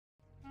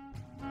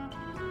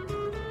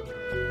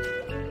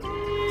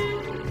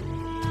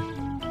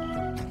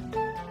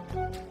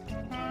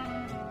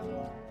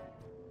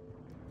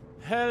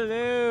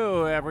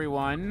Hello,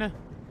 everyone.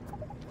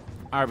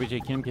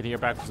 RBJ Kimkid here,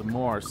 back with some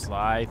more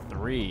Sly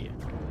 3. In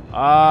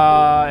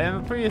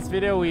the previous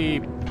video,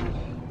 we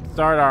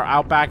started our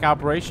Outback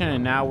operation,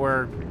 and now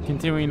we're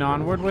continuing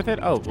onward with it.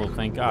 Oh, well,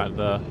 thank God.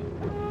 The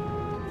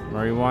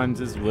Murry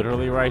ones is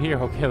literally right here.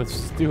 Okay, let's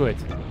just do it.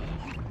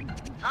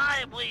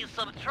 Time we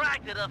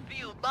subtracted a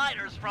few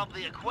miners from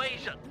the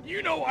equation.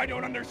 You know I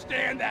don't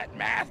understand that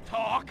math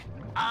talk.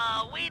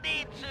 We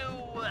need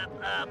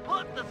to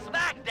put the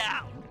smack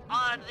down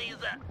on these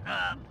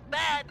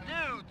bad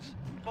dudes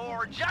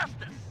for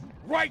justice.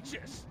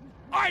 Righteous.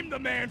 I'm the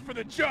man for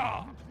the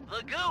job.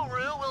 The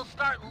guru will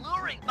start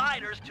luring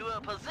miners to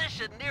a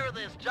position near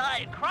this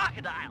giant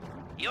crocodile.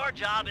 Your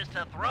job is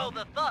to throw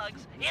the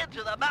thugs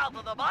into the mouth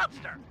of the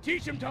monster.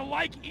 Teach them to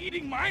like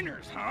eating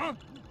miners, huh?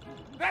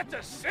 That's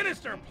a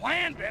sinister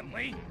plan,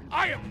 Bentley.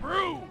 I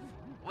approve.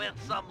 With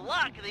some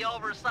luck, the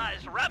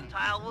oversized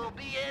reptile will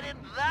be an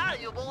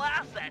invaluable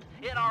asset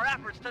in our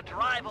efforts to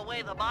drive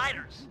away the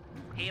miners.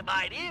 He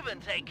might even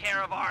take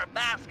care of our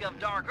Mask of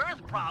Dark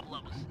Earth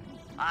problems.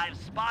 I've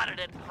spotted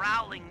it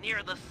prowling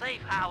near the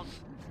safe house.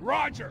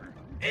 Roger.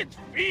 It's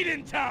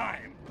feeding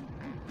time.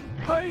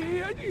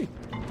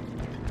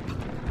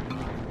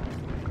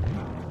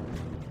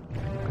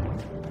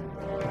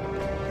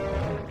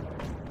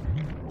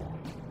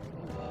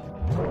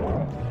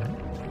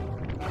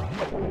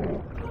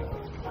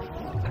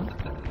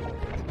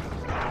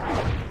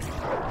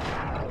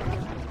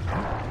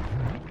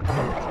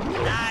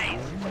 Nice!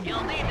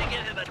 You'll need to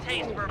give him a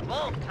taste for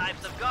both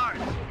types of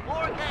guards.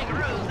 4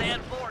 kangaroos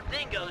and 4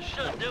 dingoes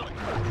should do it.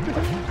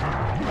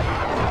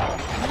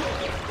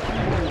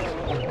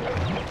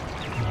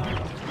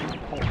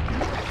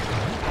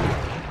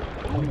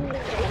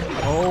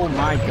 Oh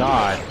my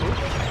God.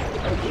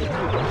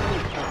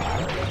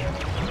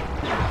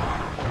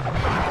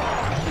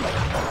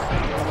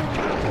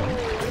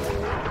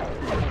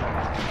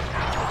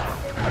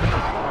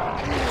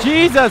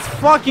 Jesus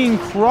fucking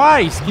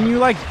Christ! Can you,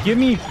 like, give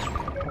me...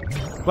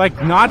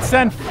 like, not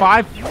send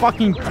 5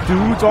 fucking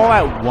dudes all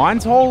at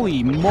once?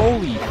 Holy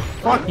moly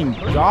fucking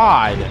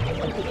God.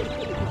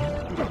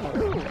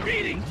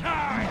 Feeding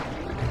time.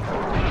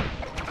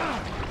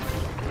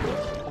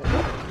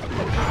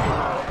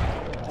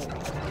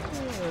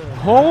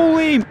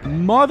 Holy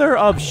mother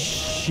of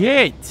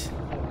shit.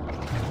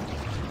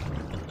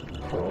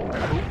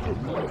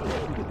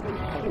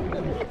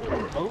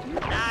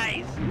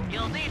 Nice!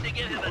 You'll need to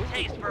give him a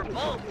taste for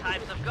both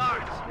types of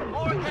guards.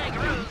 4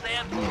 kangaroos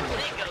and 4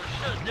 dingoes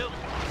should do it.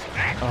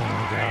 Oh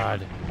my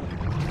God.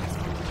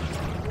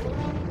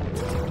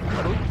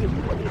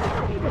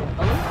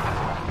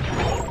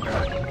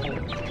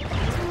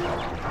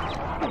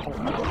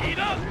 Eat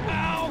up,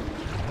 pal.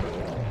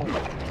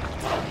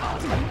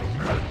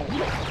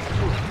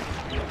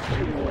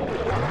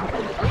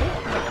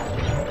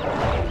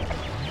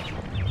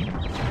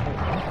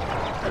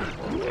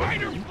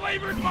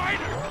 Miner-flavored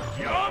miner.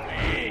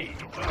 Yummy.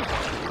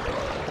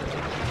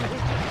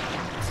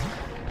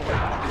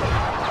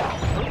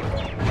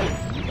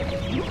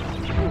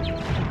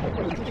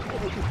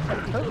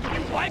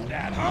 You like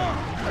that, huh?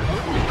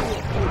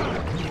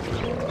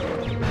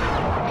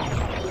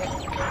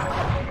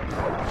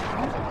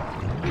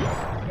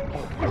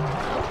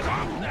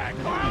 Chop that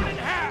clown in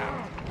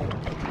half.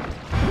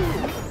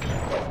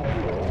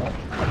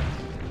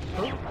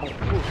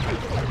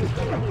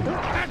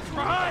 That's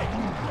right.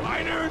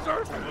 Miners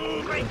are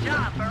food. Great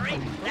job, Murray.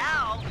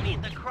 Now,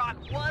 meet the croc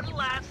one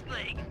last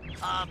thing.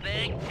 A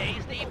big,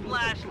 tasty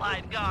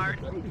flashlight guard.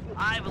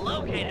 I've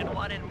located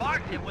one and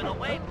marked him with a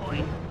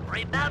waypoint.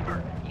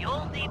 Remember,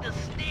 you'll need to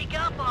sneak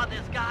up on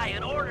this guy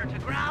in order to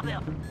grab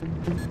him.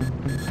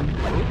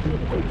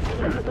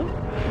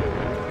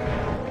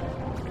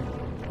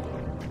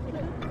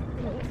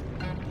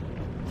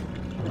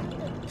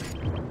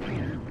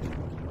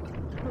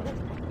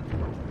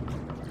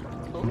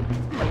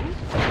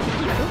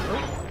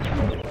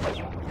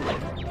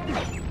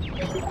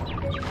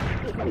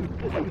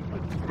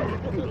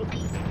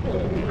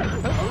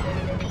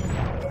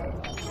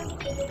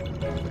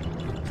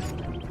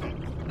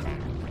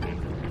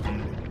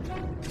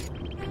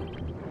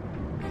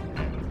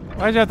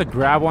 Why'd you have to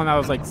grab one that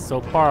was like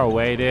so far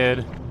away,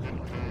 dude?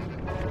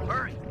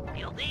 Hurry,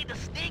 you'll need to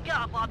sneak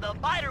up on the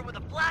miner with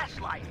a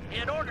flashlight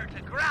in order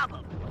to grab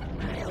him.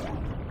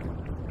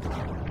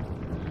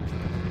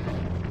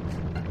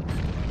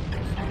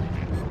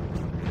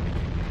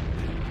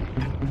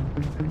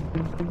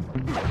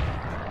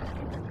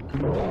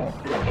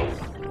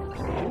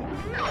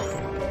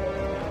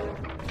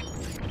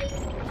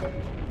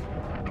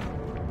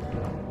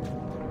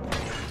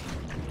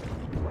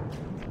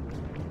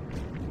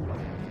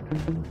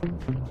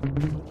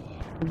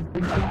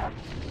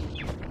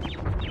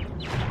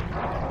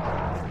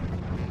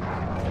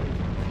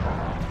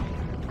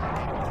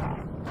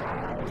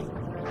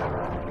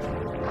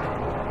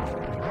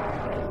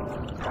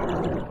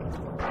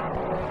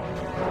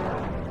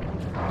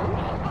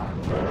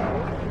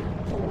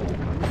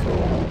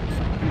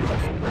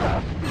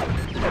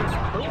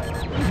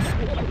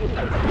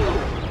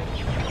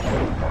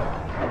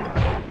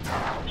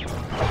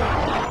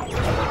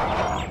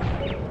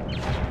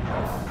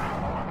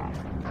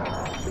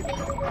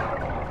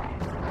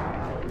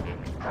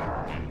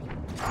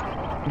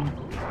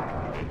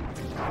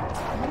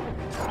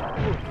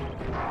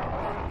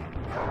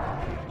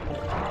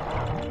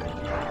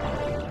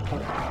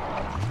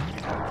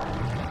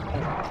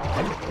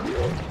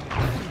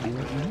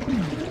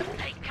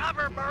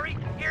 Murray.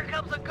 Here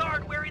comes a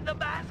guard wearing the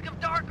mask of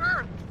Dark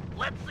Earth.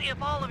 Let's see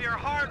if all of your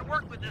hard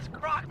work with this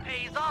croc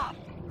pays off.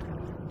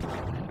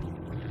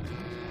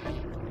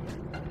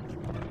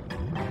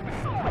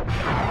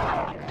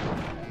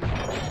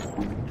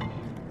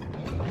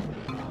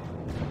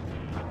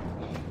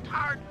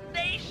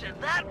 Tarnation,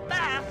 that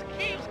mask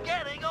keeps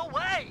getting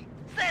away.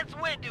 Since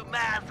when do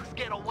masks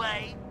get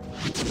away?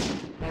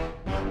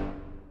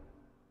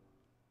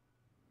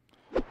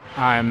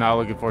 I am not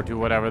looking forward to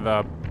whatever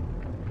the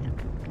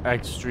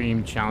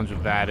extreme challenge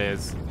of that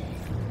is.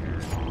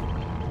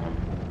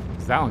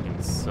 'Cause that one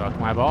can suck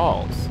my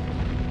balls.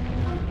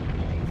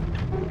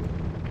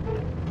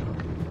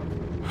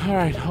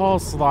 Alright, all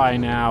Sly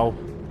now.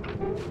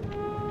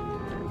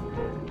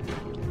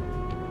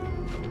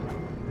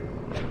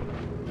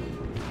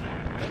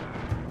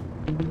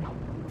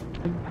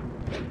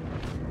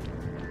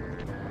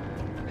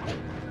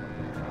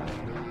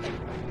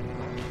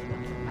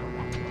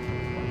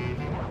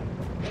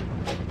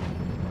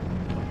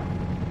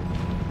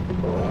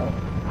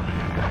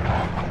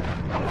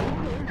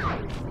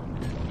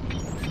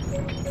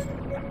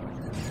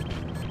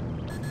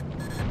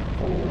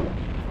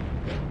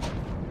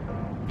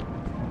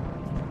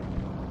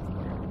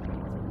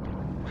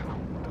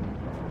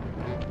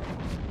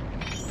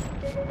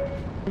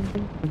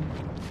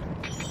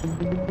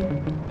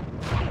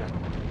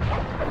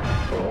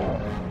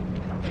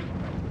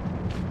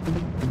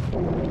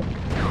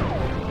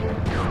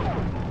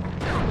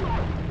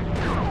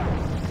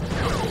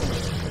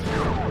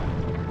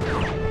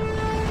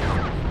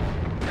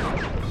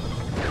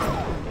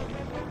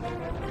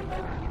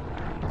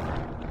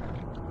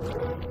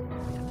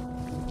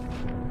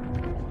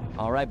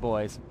 All right,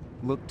 boys.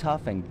 Look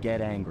tough and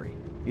get angry.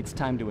 It's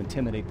time to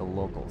intimidate the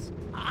locals.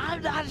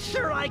 I'm not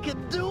sure I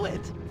can do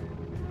it.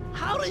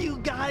 How do you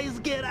guys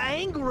get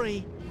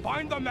angry?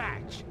 Find the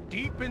match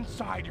deep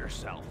inside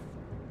yourself.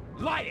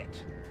 Light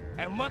it,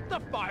 and let the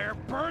fire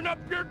burn up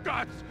your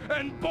guts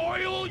and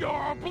boil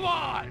your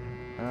blood!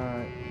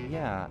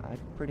 Yeah, I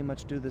pretty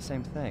much do the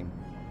same thing.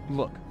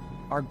 Look,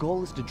 our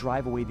goal is to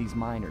drive away these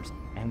miners,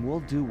 and we'll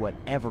do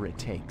whatever it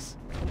takes.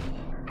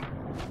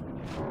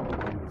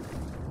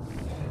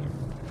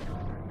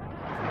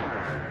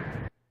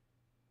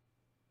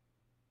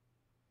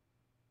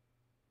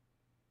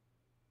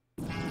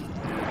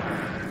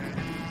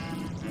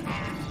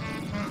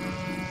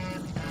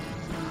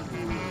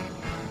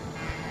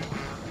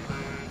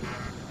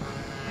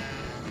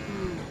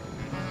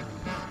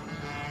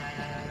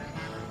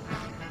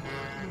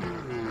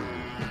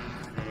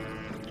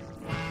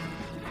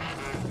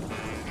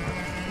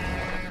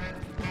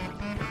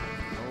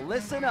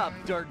 Listen up,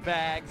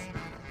 dirtbags.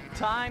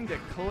 Time to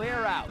clear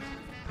out.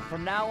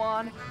 From now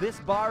on, this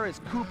bar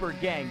is Cooper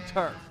Gang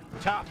turf.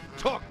 Tough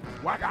talk,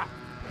 wagger.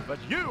 But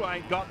you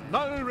ain't got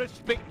no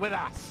respect with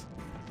us.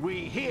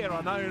 We here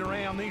are known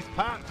around these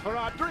parts for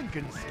our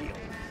drinking skills.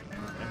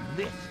 And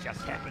this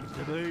just happens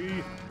to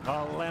be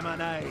a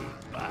lemonade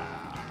bar.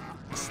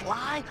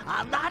 Sly,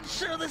 I'm not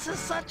sure this is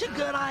such a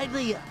good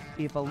idea.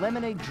 If a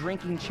lemonade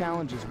drinking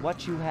challenge is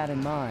what you had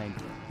in mind,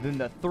 then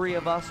the three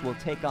of us will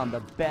take on the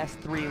best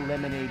 3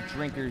 lemonade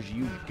drinkers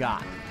you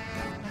got.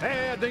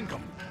 Fair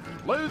dinkum.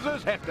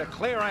 Losers have to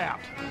clear out.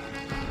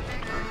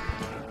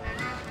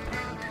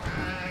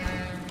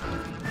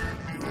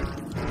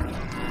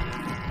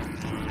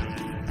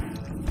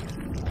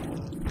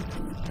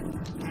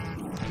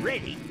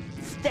 Ready,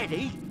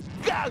 steady,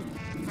 go!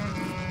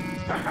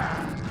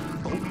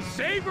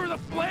 Savor the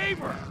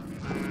flavor!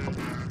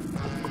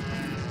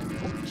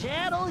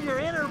 Channel your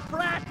inner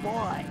frat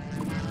boy.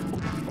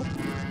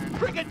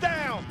 Bring it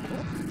down!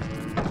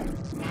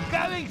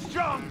 Going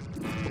strong!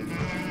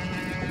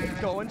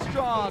 Going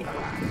strong.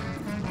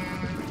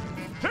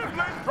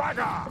 Tiddling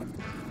Dragger!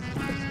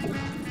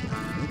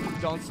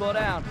 Don't slow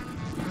down.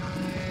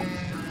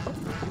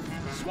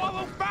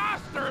 Swallow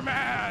faster,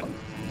 man!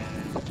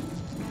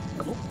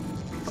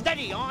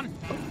 Steady on.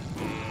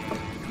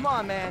 Come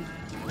on, man.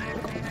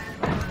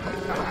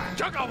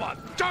 Chug-a-lug!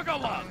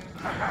 Chug-a-lug!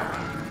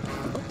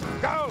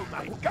 Go,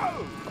 mate,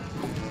 go!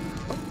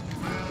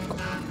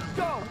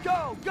 Go,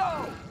 go,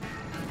 go!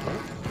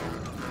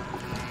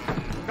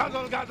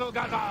 Guzzle, guzzle,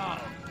 guzzle!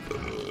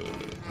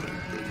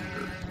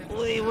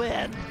 We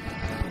win.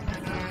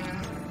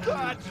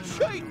 That's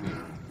cheating!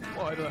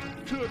 Why, the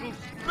turtle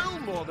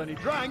spilled more than he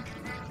drank.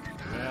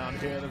 Around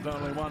here, there's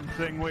only one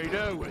thing we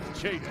do with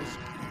cheaters.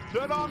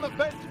 Turn on the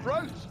fence,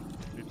 Bruce!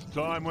 It's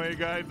time we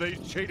gave these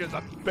cheaters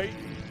a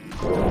beating.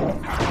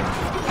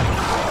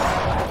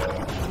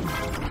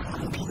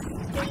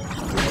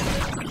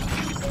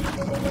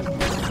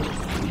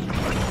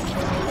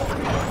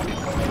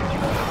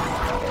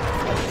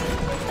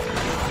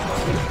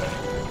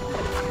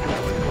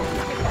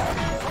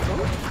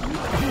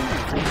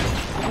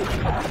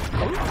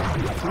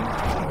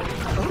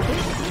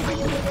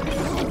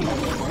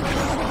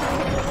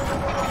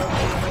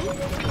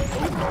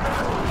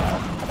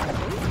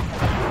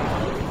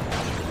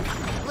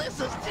 This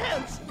is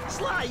tense.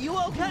 Sly, you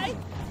okay?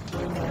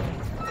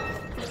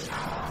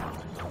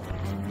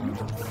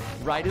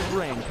 right as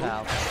rain,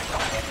 pal.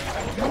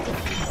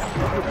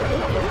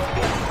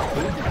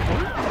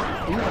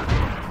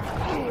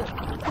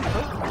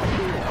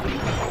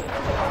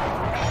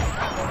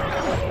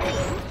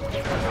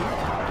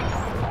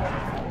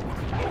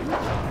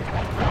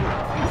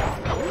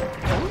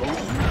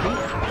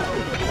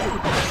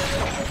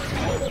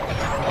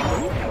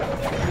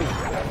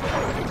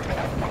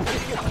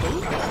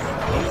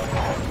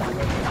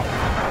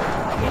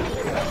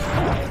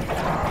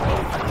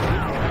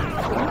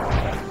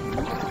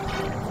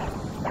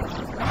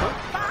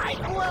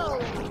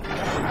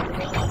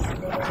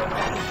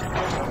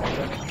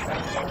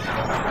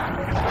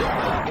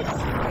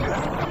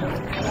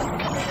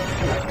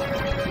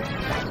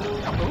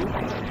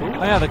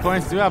 Oh yeah, the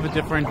coins do have a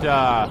different like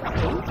a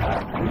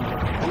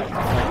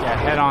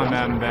head on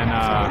them than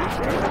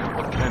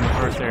the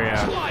first area.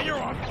 Sly, you're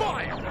on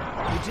fire!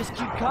 You just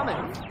keep coming.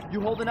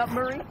 You holding up,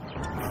 Murray?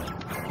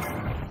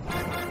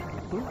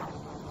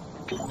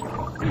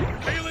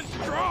 Feeling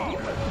strong!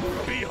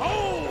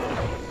 Behold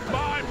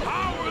my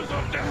powers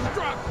of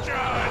destruction!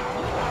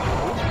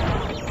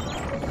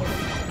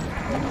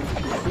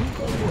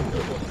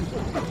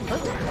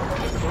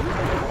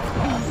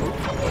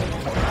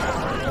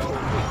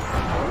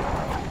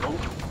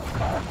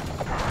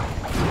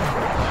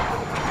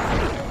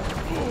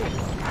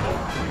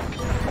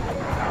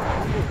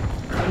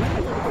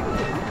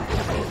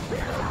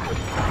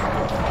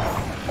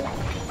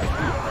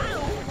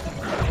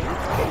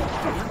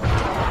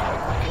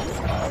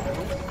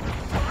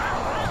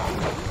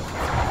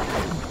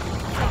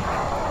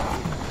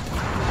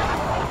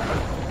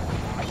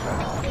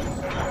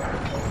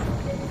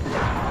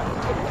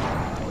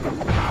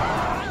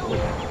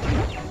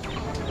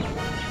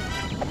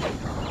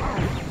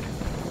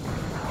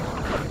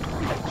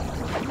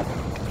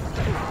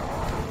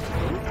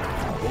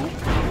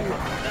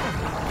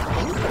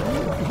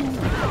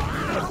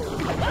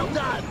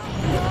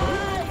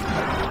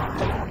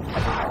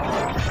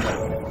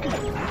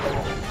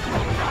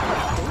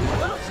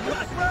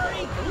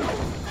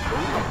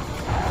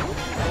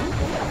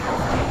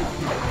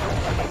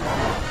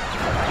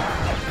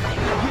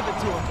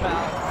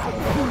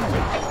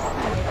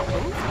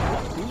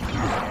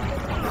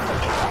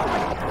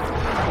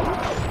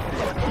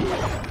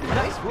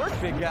 Nice work,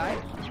 big guy.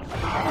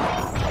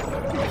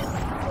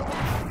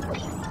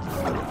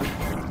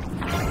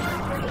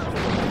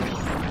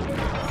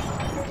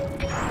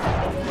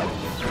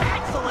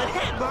 Excellent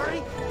hit,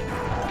 Murray.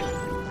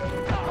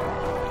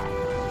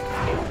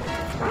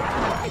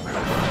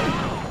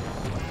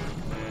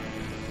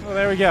 Well,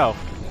 there we go.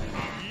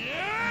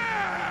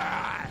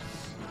 Yes!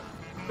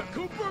 The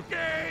Cooper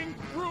gang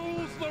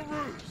rules the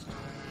roost.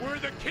 We're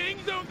the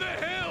kings of the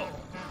hill.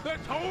 The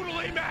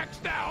totally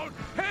maxed out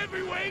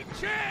heavyweight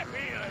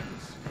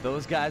champions.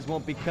 Those guys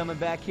won't be coming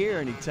back here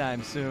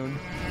anytime soon.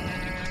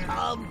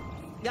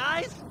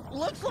 Guys,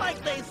 looks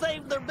like they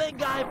saved their big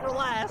guy for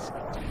last.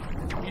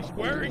 He's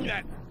wearing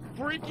that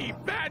freaky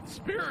bad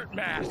spirit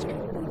mask.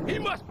 He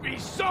must be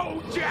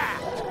so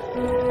jacked.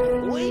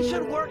 We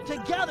should work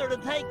together to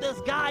take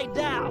this guy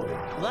down.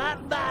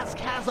 That mask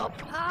has a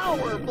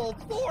powerful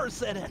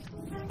force in it.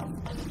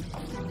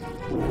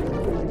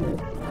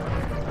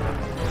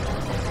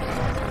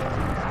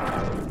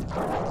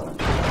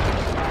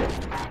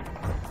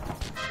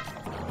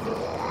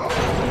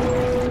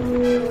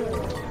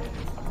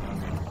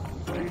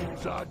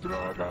 Pizza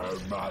Dragon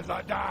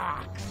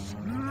Mazadax.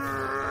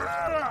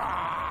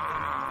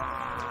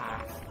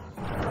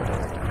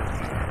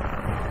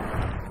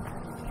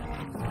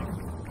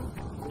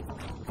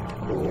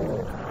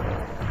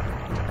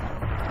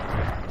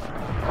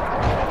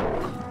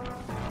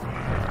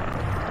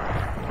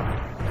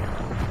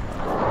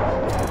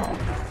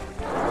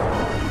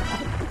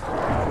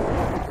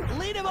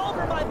 Lead him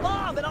over my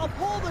bomb and I'll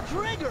pull the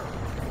trigger.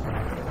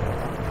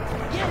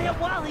 Get him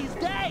while he's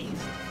dazed.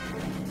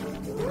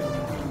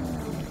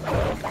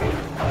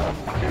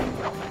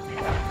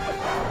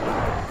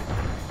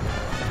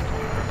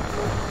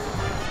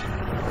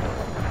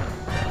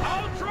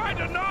 I'll try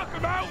to knock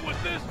him out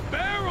with this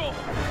barrel.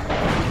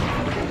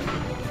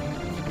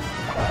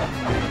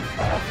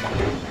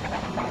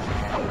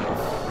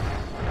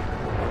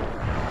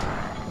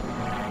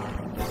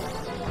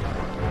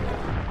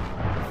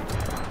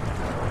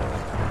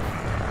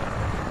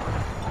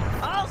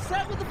 All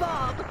set with the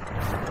bomb.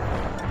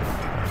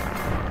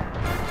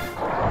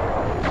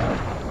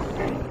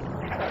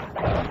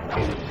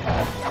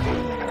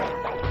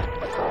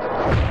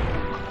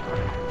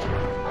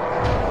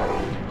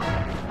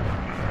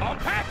 I'm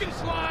packing,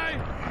 Sly.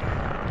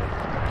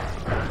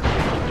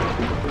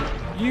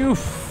 You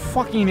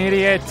fucking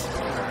idiot.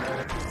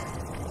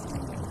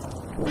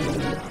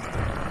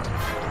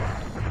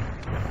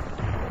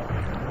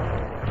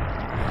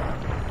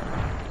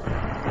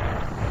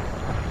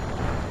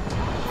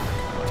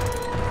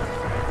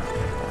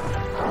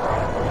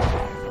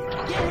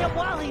 Get him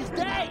while he's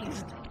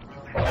dazed.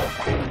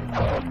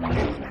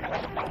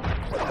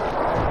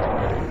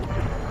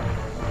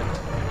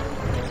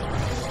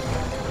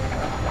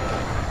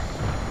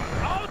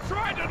 I'll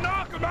try to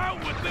knock him out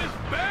with this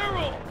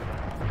barrel.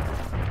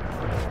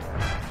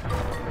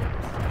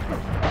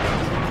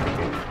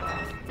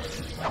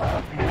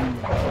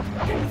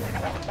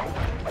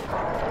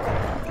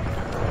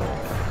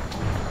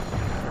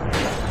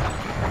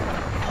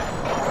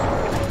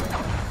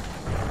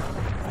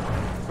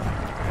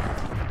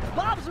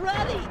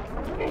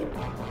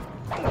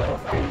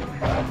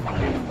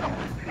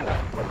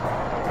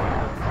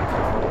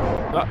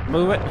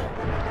 Move it.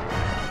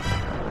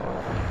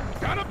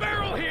 Got a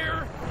barrel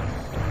here.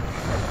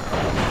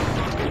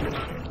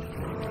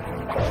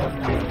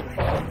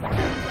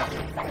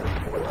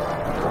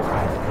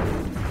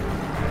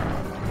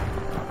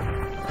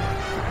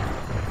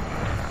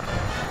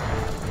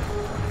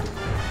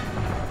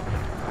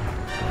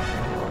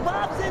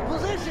 Bob's in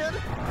position.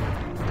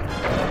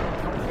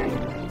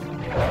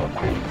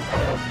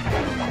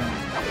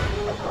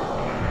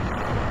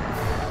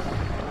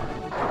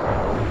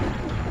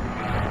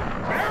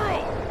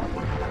 Barrel.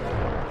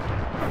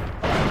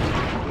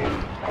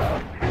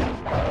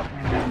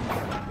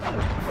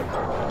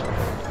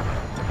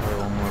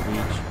 One more of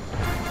each.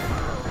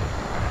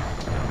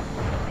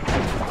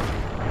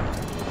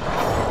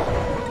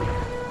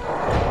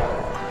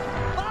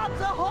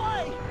 Bob's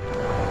ahoy!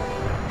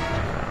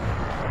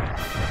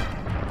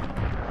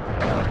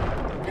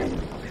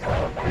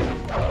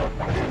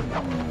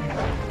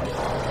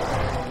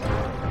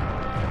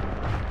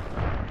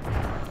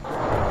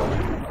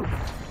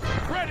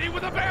 Ready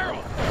with a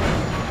barrel.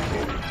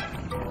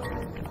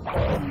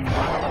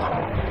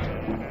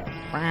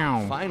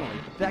 Wow. Finally,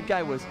 that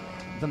guy was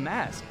the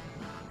mask.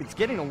 It's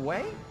getting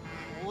away?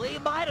 We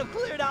might have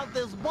cleared out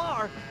this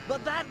bar,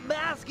 but that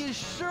mask is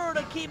sure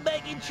to keep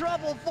making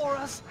trouble for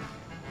us.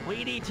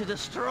 We need to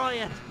destroy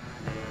it.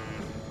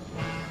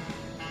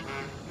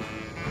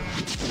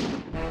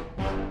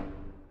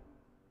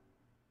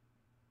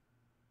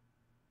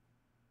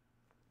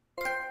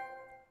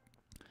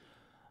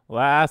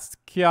 Last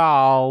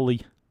call.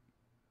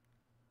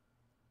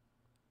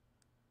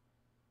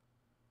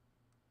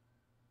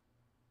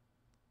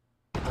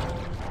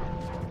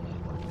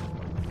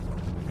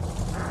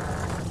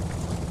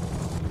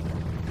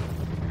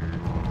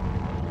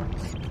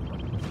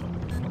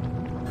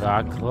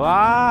 The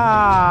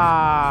clock.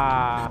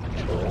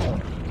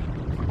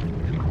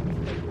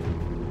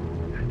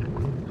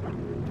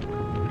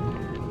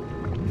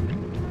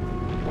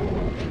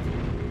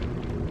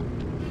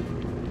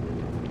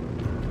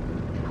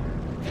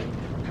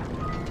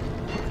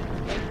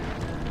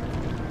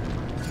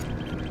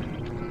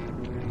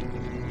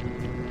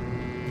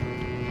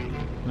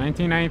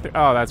 $19.93.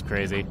 Oh, that's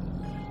crazy.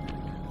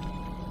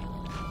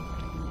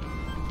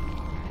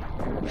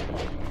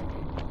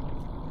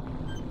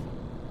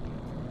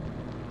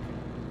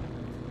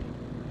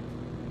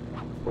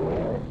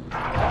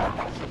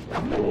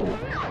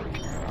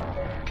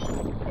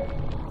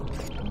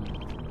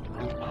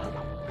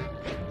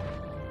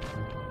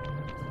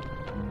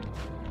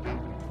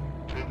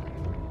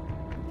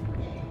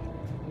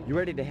 You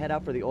ready to head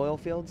out for the oil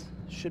fields?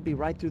 Should be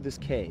right through this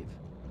cave.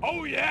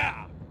 Oh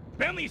yeah.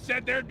 Bentley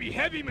said there'd be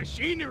heavy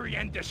machinery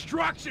and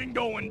destruction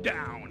going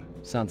down.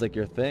 Sounds like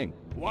your thing.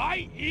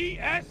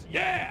 Y-E-S,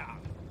 yeah.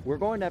 We're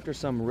going after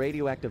some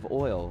radioactive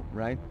oil,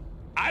 right?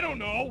 I don't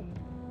know.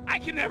 I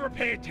can never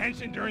pay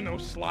attention during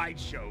those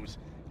slideshows.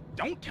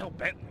 Don't tell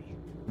Bentley.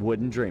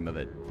 Wouldn't dream of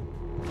it.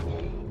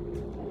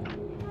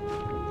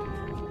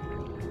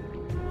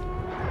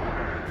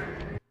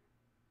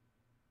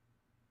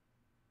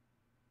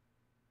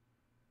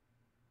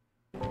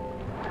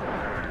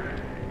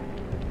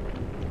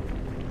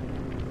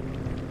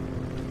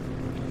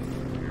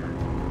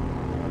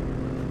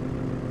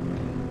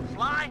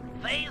 Sly,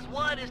 phase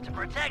 1 is to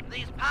protect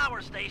these power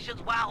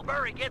stations while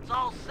Murray gets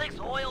all 6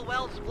 oil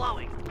wells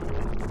flowing.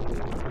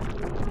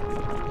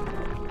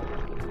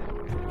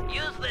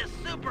 Use this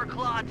Super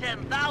Claw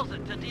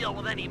 10,000 to deal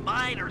with any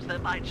miners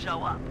that might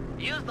show up.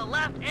 Use the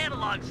left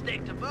analog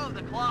stick to move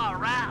the claw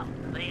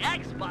around. The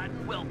X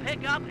button will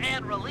pick up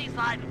and release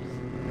items.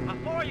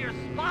 Before you're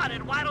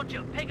spotted, why don't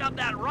you pick up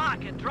that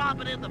rock and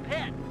drop it in the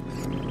pit?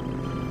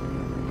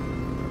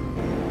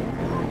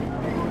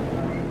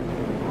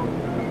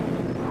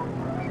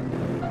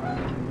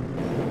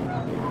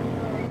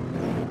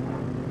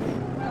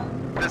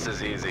 This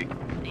is easy.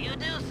 You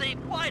do seem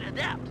quite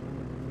adept.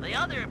 The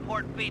other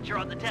important feature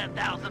on the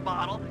 10,000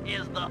 model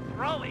is the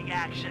throwing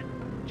action.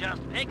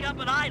 Just pick up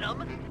an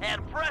item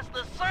and press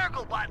the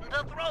circle button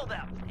to throw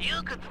them.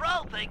 You can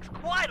throw things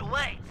quite a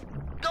ways.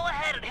 Go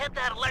ahead and hit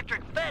that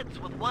electric fence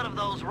with one of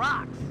those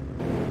rocks.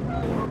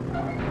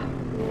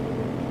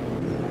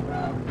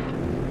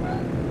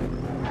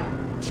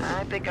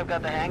 I think I've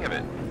got the hang of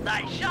it.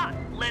 Nice shot.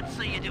 Let's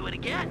see you do it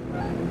again.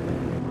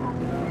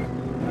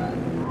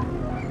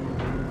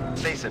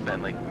 Face it,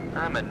 Bentley.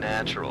 I'm a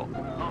natural.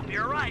 Hope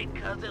you're right,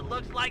 because it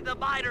looks like the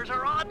miners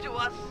are onto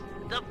us.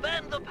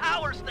 Defend the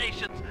power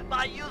stations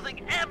by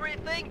using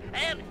everything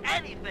and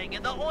anything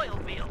in the oil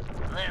field.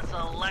 This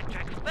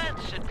electric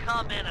fence should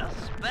come in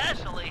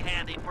especially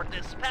handy for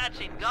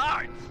dispatching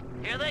guards.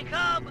 Here they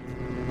come.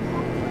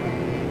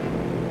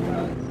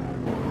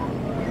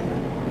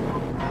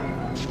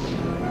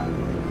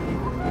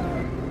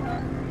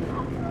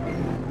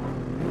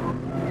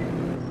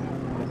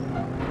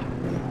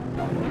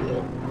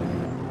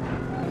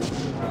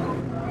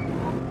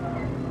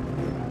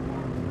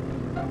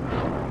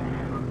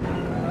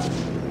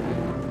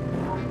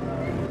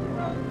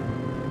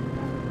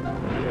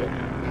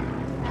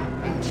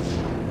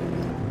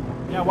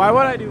 Yeah, why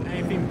would I do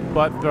anything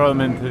but throw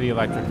them into the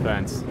electric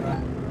fence?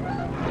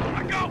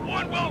 I got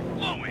one well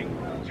flowing,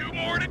 2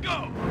 more to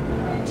go.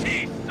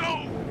 He's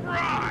so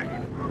fried.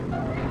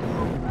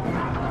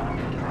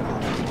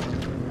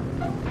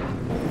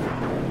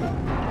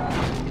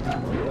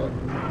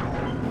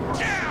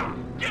 Yeah,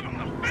 give him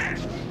the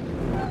fence.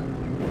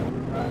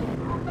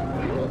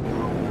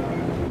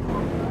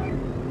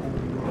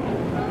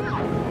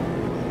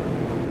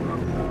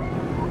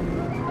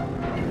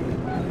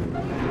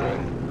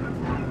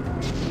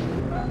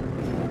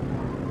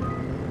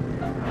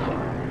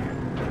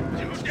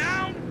 2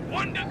 down,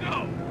 1 to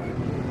go.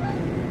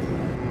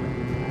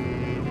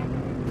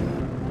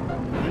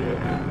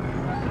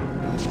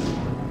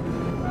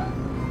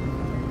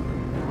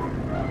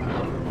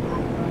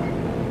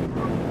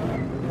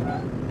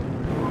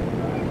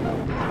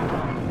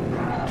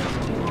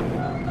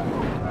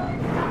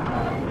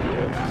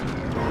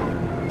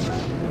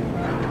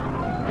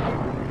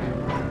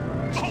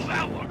 Oh,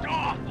 that looked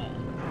awful.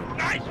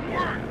 Nice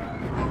work.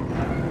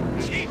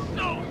 He's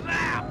so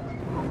zapped.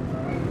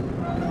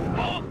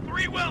 All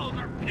 3 wells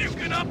are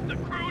puking up the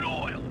crude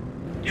oil.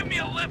 Give me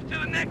a lift to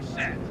the next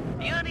set.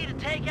 You need to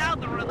take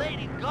out the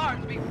relating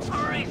guards before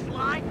Hurry,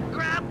 Sly.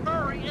 Grab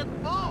Murray and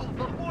move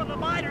before the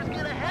miners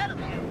get ahead of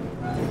you.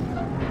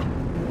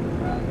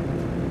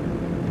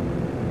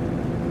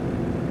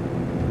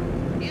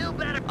 You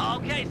better...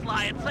 Okay,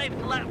 Sly, it's safe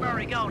to let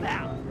Murray go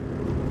now.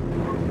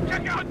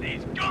 Check out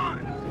these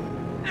guns.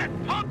 That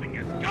pumping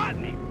has got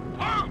me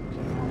pumped.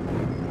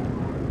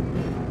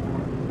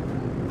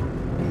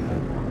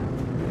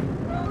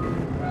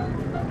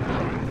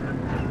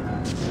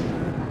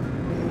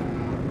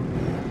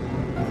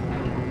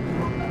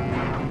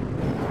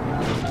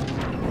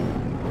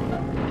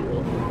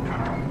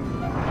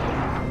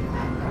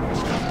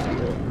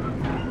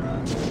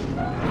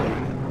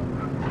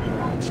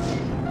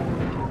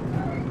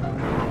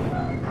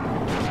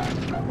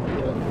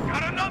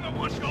 Got another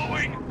one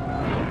going.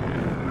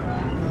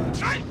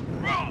 Nice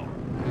throw.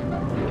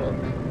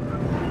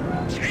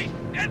 Chase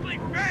deadly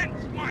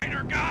fence,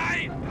 miner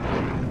guy.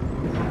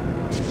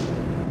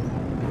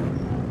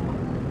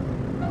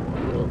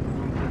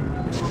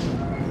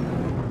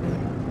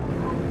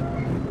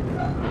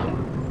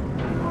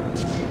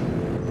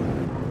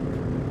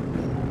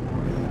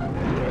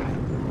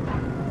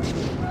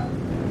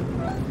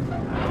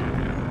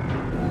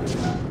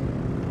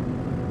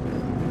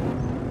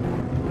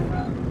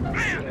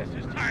 Man, this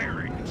is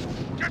tiring.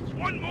 Just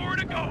 1 more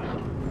to go.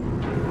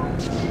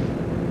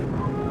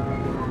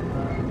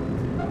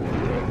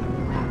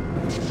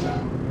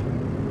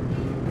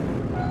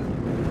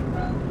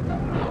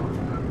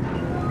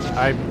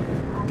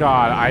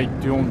 God, I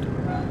don't...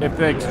 If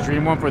the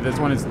extreme one for this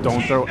one is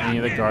don't throw any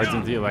of the guards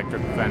into the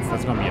electric fence,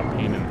 that's going to be a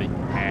pain in the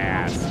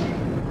ass.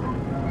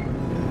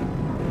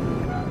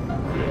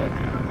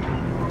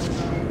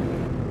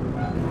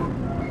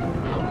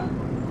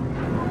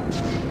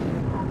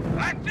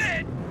 That's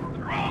it.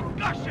 They're all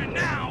gushing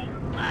now.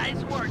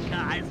 Nice work,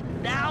 guys.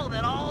 Now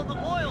that all the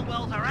oil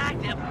wells are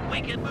active,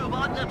 we can move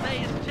on to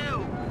phase 2,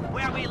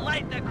 where we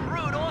light the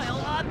crude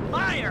oil on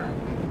fire.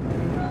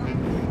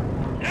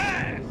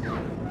 Yes.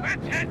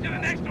 Let's head to the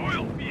next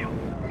oil field.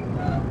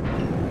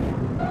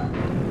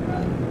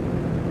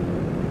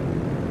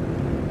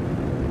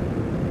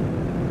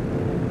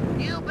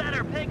 You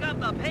better pick up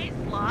the pace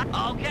slot.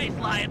 Okay,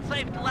 Sly, it's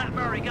safe to let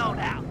Murray go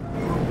now.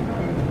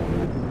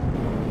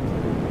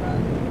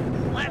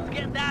 Let's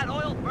get that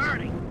oil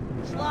burning.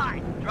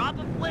 Sly, drop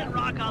a flint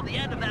rock on the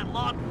end of that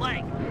long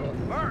plank.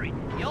 Murray,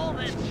 you'll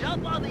then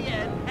jump on the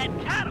end and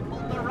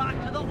catapult the rock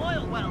to the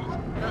oil wells.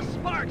 The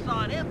sparks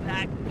on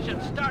impact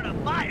should start a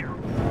fire.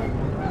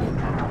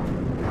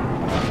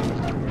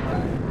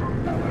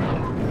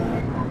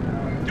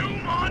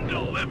 Doom on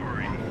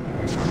delivery.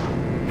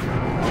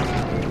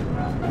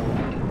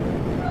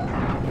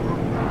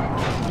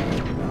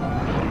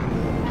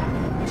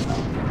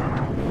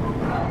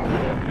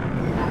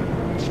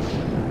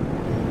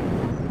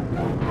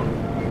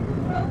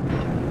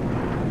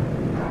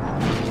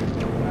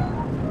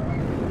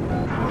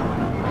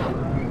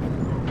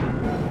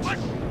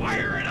 Let's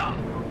fire it up.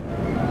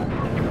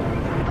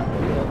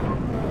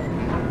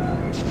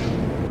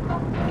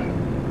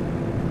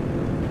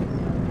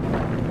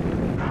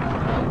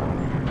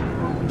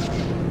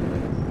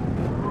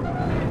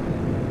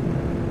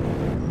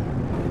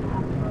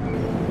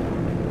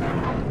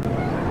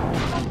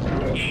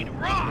 Eat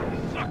rock,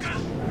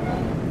 suckers!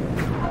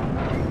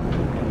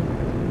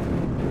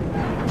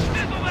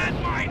 Sizzle that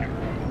miner!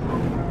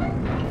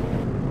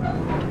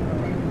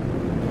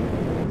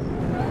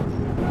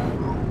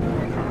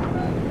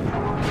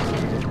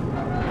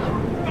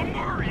 The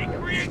Murray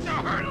creates a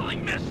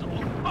hurtling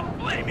missile of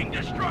flaming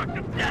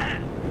destructive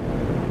death!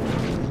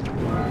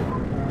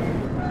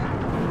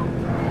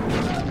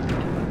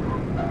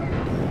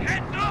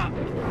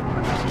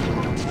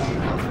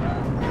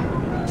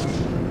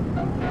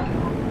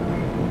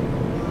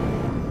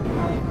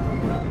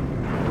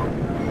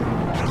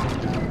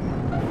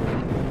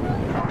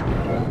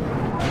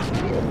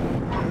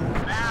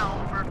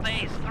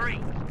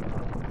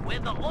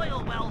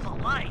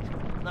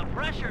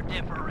 pressure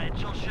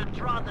differential should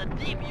draw the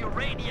deep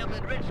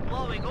uranium-enriched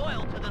glowing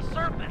oil to the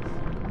surface.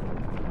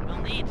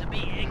 We'll need to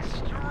be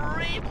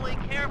extremely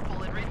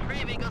careful in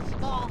retrieving a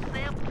small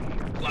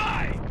sample.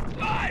 Sly!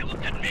 Sly,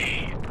 look at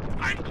me!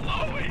 I'm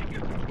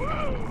glowing! Woo!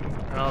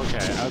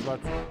 Okay, I was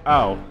about to...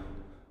 Oh.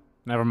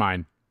 Never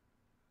mind.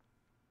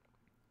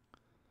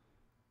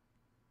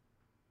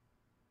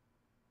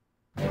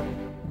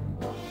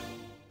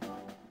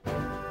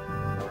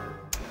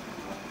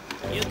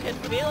 You can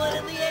feel it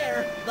in the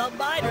air. The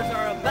miners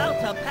are about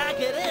to pack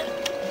it in.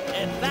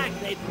 In fact,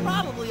 they'd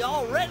probably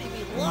already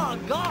be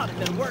long gone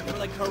if it weren't for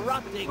the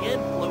corrupting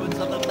influence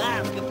of the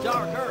Mask of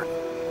Dark Earth.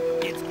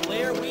 It's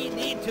clear we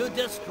need to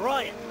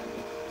destroy it.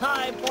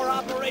 Time for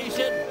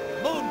Operation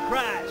Moon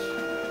Crash.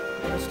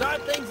 To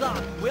start things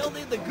off, we'll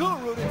need the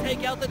Guru to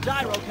take out the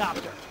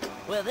gyrocopter.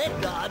 With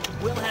it gone,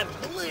 we'll have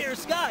clear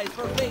skies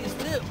for Phase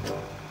 2.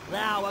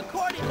 Now,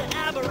 according to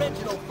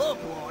Aboriginal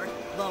folklore,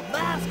 the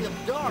Mask of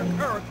Dark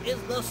Earth is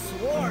the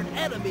sworn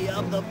enemy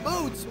of the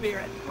Moon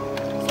Spirit.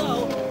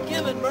 So,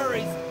 given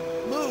Murray's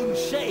moon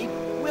shape,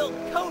 we'll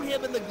coat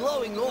him in the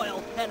glowing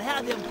oil and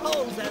have him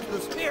pose as the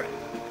spirit.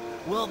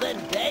 We'll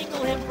then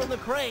dangle him from the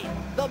crane.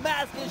 The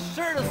mask is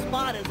sure to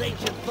spot his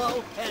ancient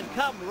foe and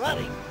come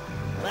running.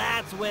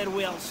 That's when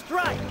we'll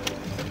strike.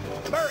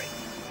 Murray,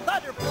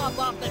 thunderplop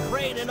off the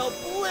crane and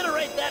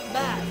obliterate that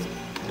mask.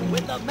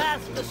 With the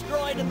mask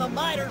destroyed and the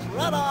miners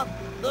run off,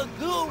 the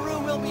Guru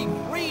will be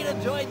free to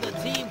join the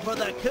team for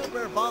the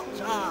Cooper Vault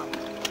job.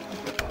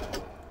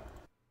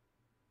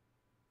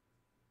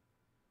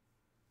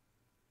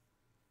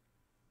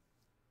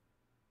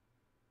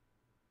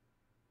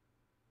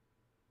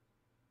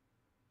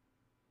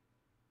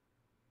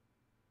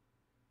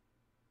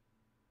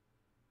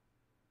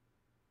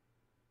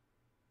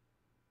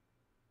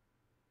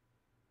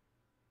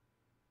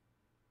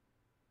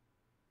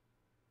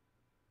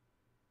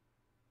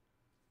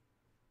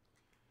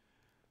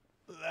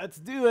 Let's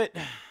do it.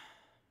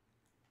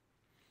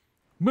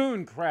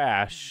 Moon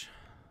Crash.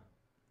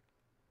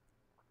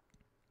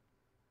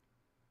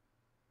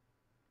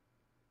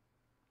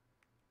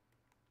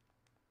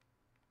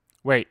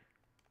 Wait.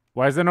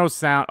 Why is there no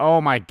sound? Oh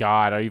my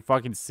god, are you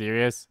fucking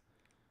serious?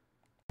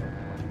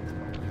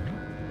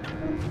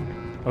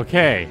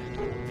 Okay.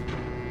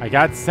 I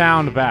got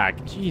sound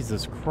back.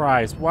 Jesus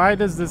Christ. Why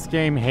does this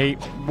game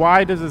hate?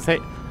 Why does this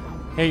hate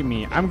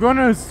me? I'm going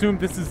to assume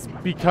this is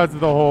because of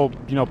the whole,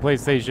 you know,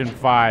 PlayStation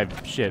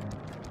 5 shit.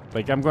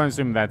 Like, I'm going to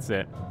assume that's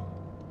it.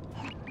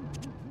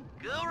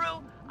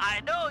 Guru,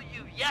 I know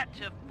you've yet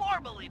to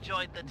formally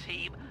join the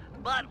team,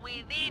 but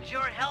we need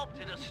your help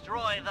to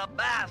destroy the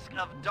Mask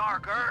of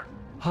Dark Earth.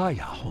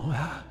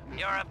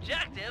 Your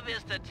objective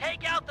is to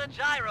take out the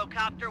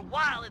gyrocopter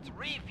while it's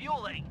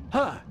refueling.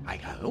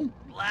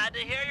 Glad to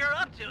hear you're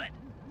up to it.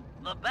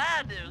 The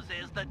bad news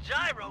is the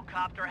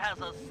gyrocopter has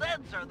a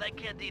sensor that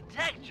can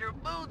detect your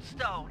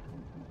moonstone.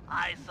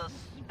 I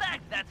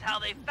suspect that's how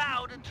they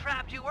found and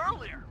trapped you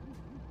earlier.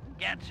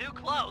 Get too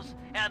close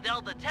and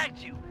they'll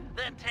detect you,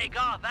 then take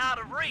off out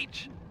of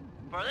reach.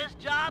 For this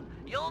job,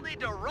 you'll need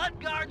to run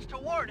guards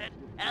toward it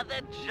and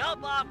then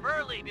jump off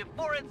early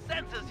before it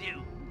senses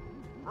you.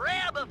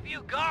 Ram a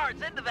few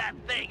guards into that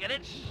thing and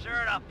it's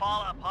sure to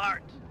fall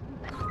apart.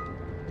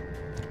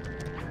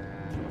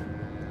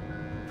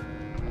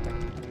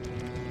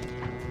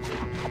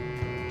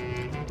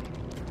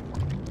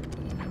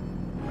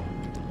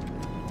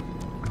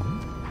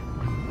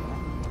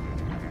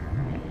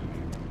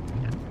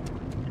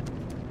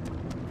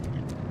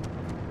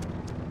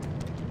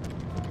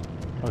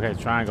 Okay,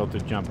 triangle to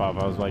jump off.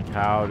 I was like,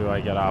 how do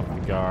I get off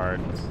the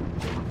guards?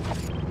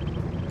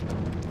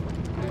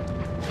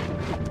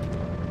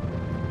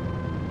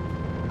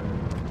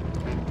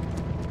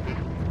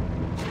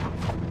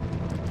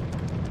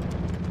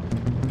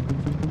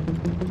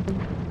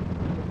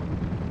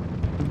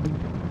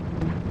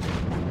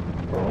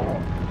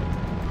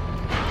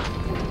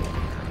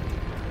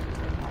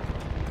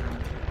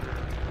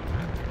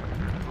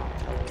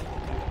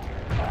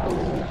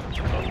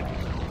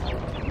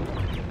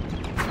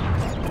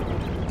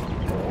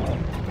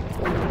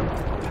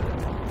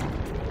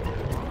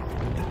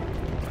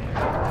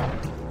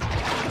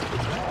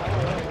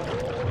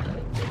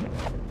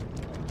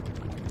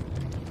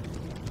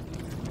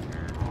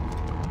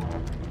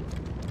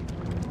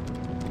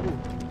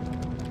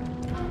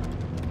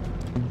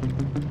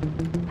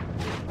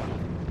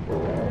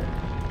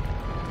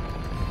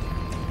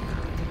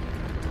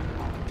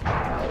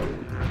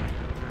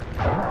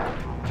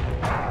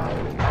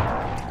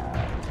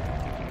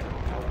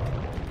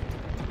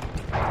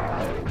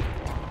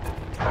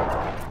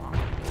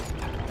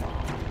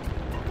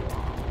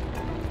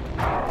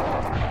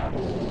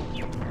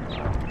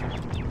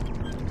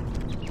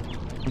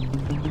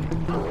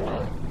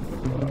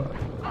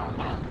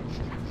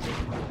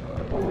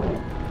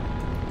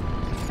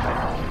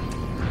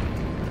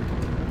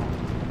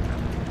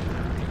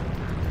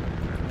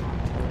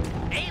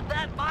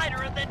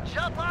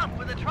 Jump off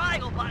with the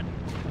triangle button.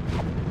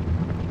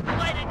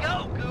 Way to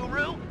go,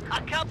 Guru.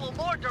 A couple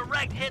more more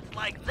direct hits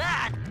like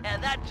that,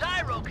 and that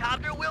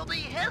gyrocopter will be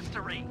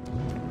history.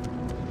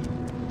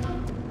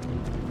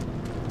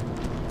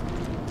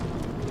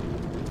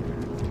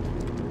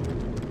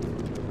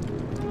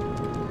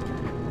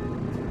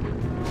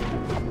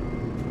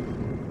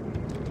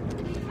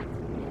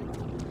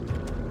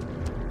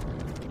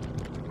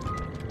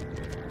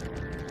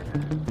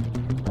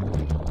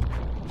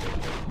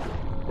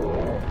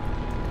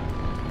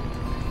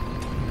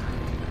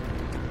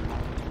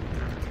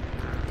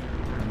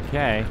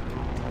 Okay.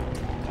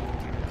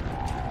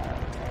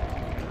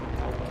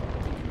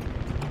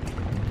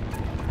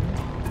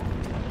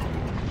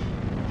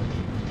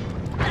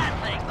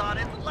 That thing's on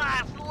its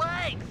last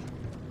legs.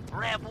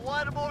 Rev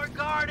one more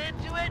guard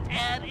into it,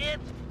 and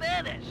it's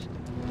finished.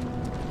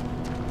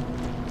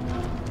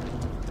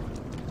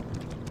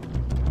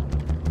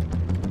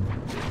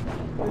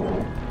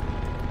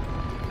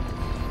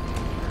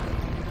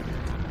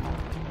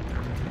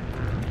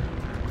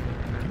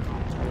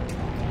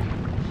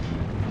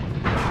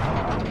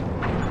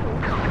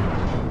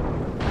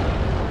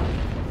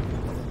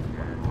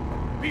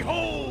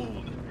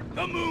 Behold,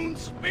 the moon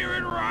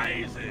spirit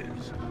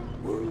rises.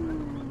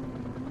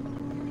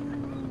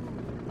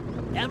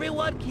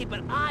 Everyone keep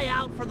an eye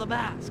out for the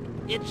mask.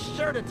 It's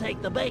sure to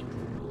take the bait.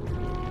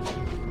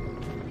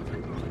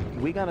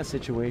 We got a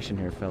situation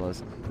here,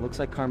 fellas. Looks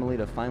like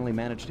Carmelita finally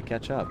managed to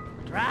catch up.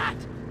 Drat!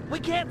 We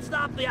can't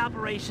stop the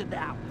operation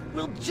now.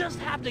 We'll just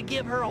have to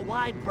give her a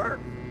wide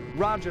berth.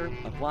 Roger,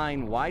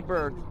 applying wide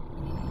berth.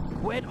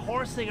 Quit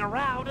horsing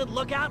around and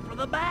look out for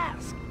the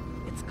mask.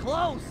 It's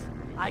close.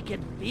 I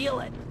can feel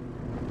it.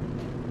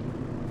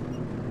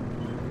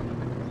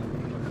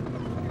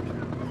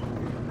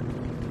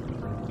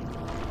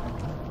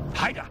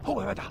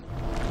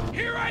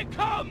 Here I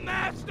come,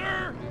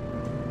 Master!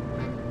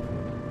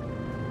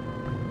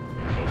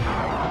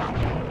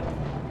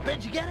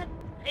 Did you get it?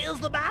 Is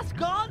the mask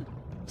gone?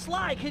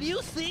 Sly, can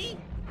you see?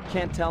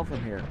 Can't tell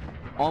from here.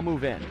 I'll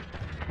move in.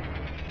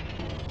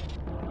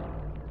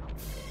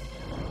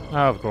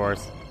 Of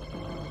course.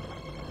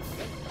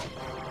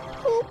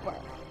 Cooper,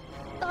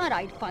 thought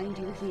I'd find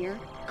you here.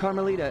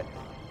 Carmelita,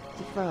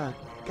 you've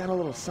got a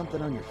little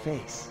something on your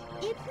face.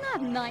 It's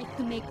not nice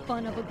to make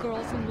fun of a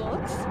girl's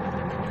looks.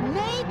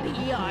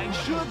 Maybe I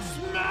should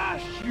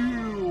Smash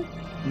you!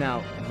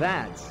 Now,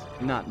 that's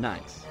not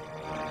nice.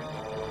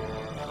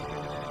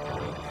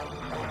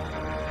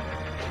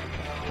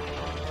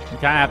 You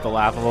kind of have to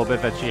laugh a little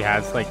bit that she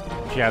has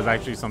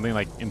actually something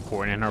like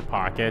important in her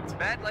pocket.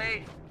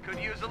 Bentley, could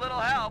use a little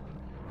help.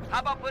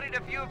 How about putting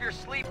a few of your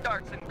sleep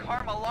darts in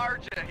Karma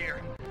Larga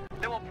here?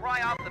 Then we'll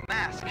pry off the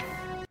mask.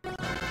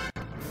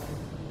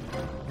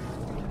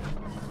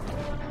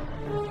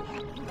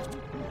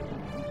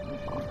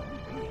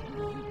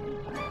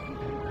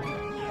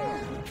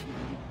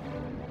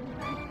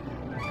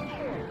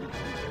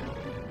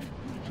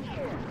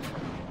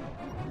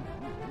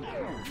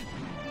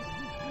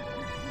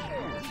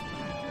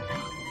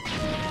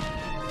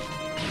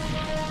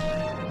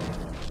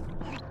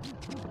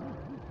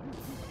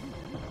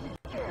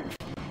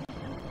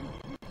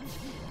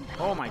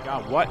 Oh my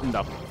god, what in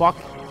the fuck?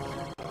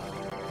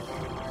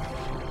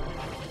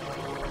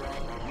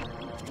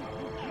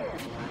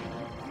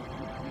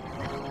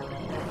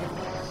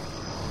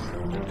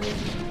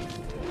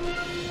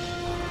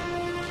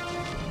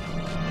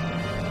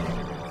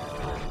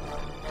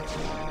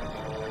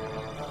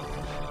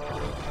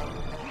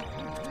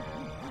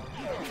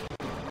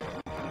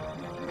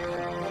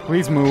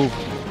 Please move.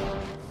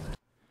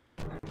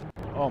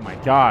 Oh my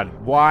god,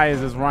 why is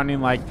this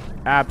running like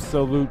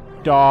absolute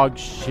dog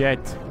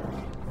shit?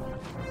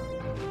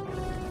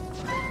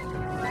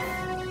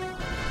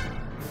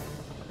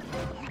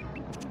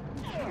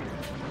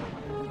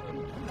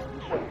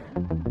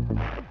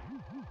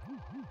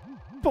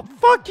 But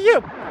fuck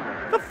you!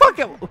 The fuck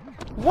it!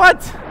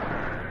 What?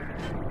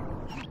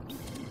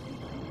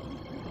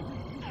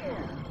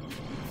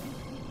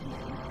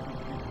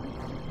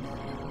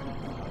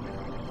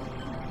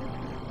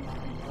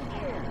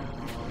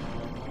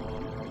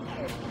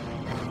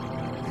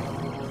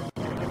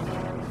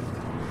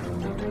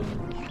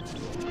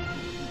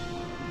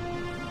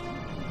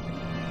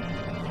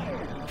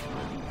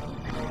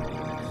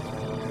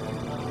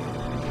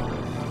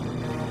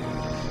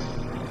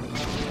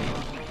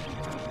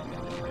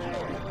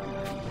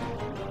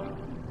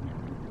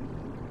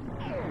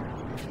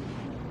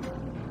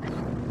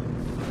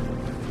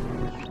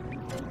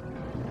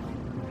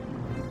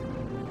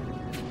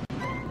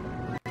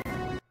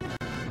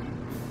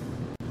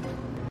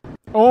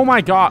 Oh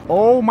my god,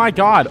 oh my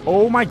god,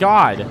 oh my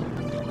god.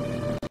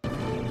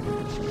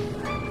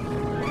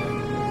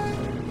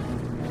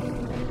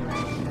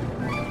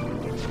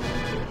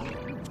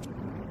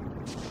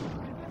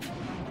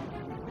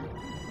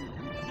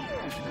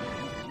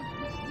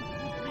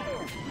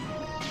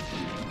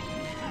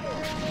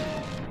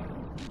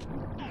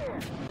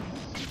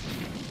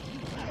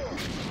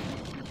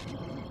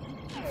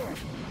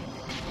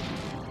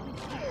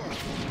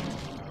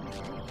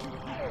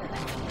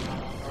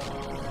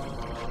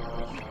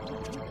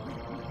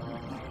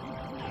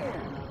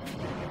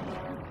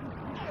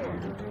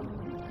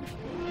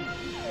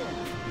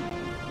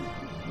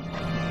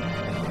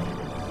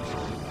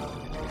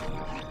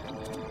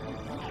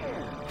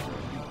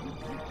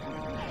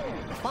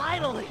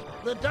 Finally,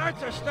 the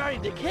darts are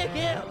starting to kick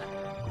in.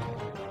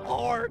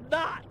 Or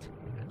not.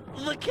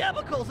 The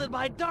chemicals in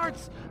my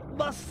darts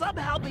must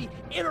somehow be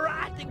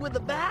interacting with the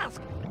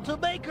mask to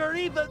make her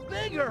even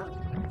bigger.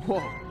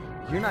 Whoa,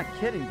 you're not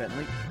kidding,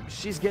 Bentley.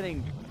 She's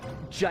getting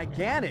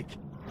gigantic.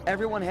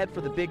 Everyone head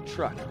for the big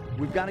truck.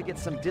 We've got to get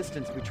some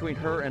distance between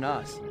her and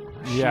us.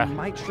 Yeah. She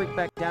might shrink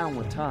back down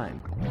with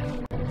time.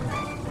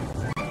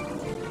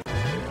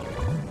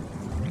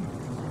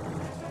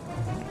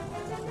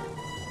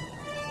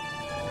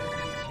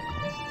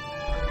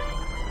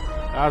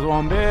 That's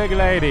one big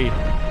lady.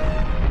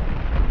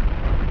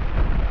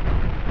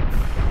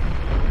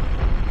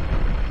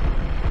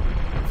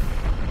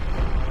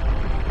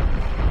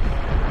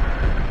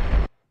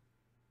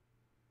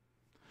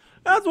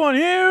 That's one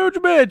huge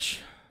bitch.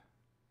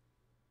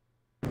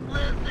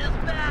 This is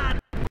bad.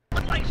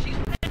 Looks like she's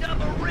picked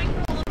up a ring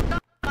full of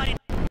dynamite.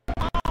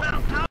 All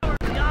around power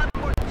beyond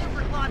for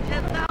Super Claw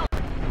 10,000.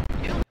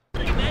 You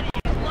can many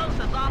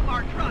explosives off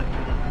our truck.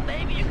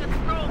 Maybe you can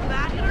throw them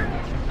back at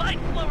her? Might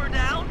slow her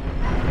down.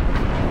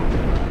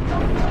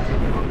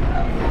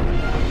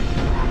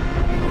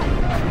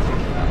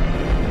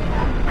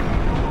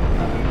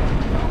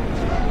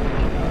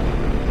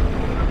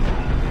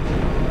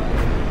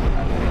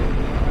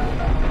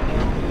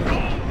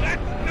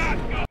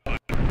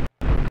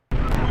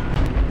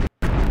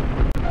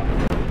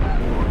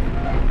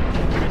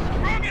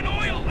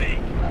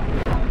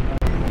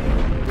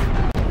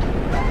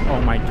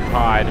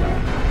 God.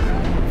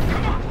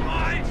 Come on,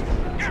 Sly!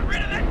 Get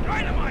rid of that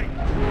dynamite!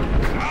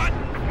 Not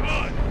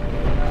good!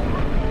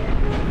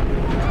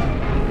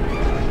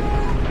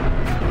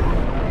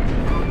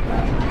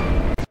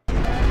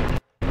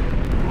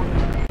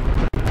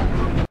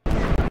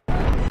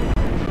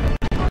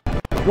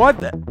 What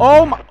the?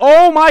 Oh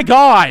my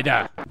God!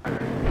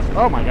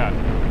 Oh my God!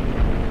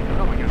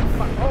 Oh my God.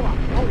 Fuck, hold on.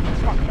 Holy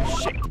fucking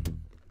shit.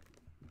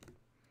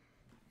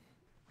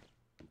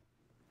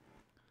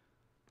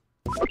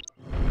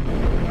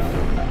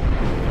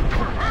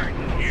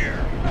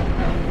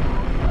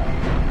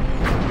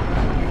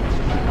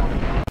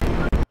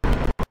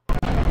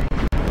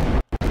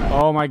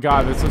 Oh my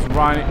God, this is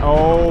running.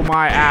 Oh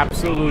my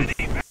absolute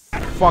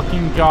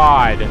fucking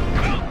God.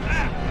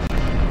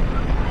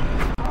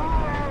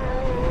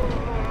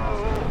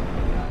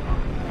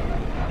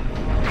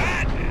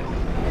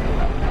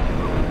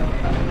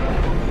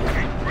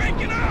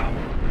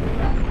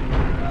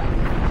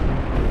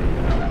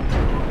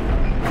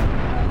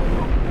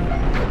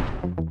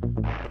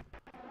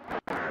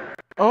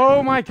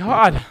 Oh my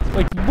God,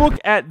 like look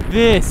at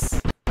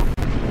this.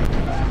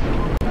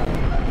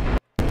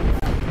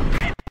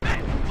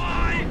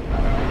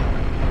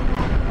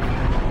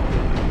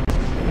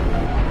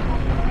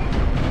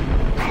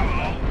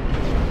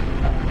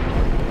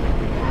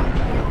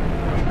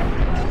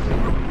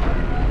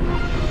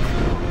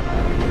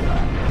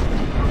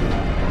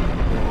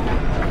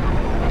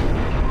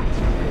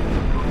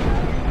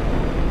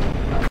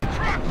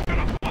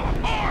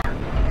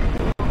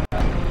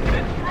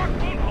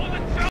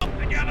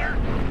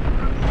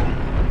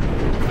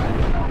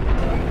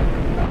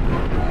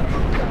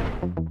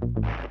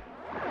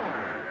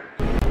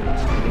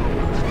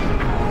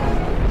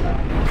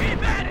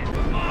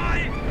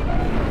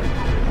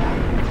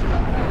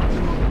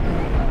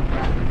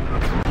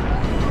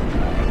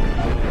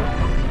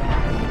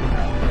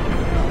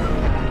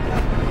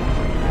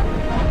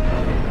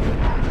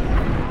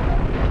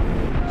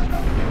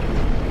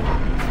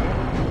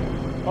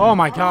 Oh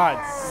my God,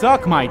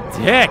 suck my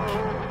dick!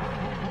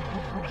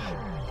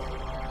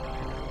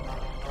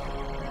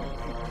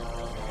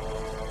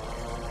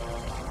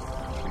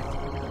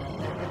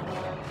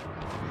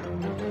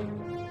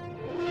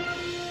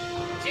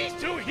 She's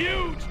too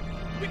huge!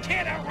 We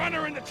can't outrun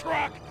her in the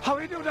truck! How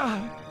do you do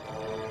that?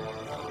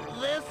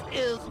 This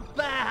is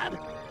bad.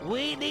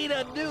 We need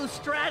a new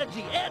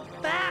strategy, and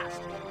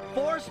fast.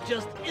 Force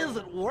just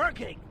isn't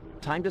working.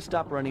 Time to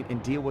stop running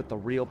and deal with the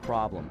real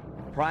problem.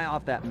 Pry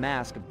off that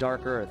mask of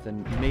Dark Earth,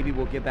 and maybe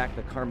we'll get back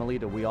the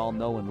Carmelita we all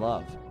know and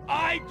love.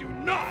 I do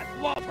not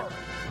love her!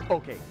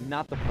 Okay,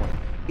 not the point.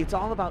 It's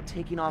all about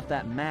taking off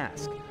that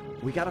mask.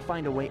 We gotta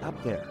find a way up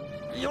there.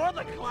 You're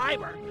the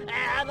climber,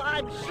 and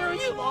I'm sure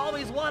you've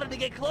always wanted to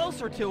get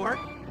closer to her.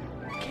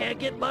 Can't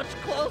get much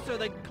closer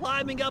than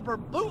climbing up her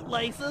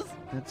bootlaces.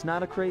 That's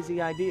not a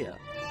crazy idea.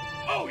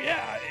 Oh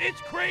yeah,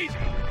 it's crazy!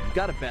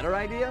 Got a better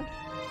idea?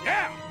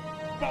 Yeah!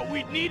 But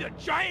we'd need a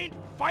giant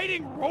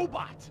fighting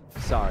robot!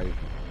 Sorry,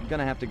 I'm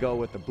gonna have to go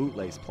with the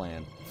bootlace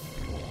plan.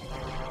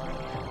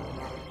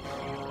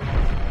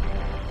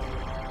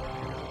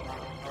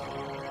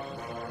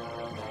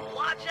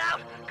 Watch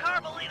out!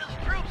 Carmelita's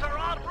troops are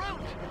en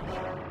route!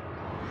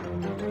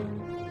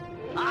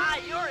 Ah,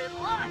 you're in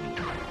luck!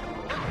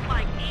 Looks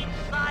like each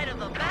side of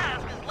the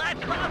mask is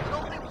latched on to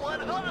only one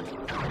hook.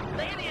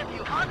 Maybe if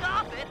you hung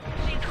off it,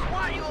 she'd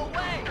swat you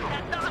away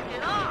and knock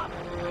it off!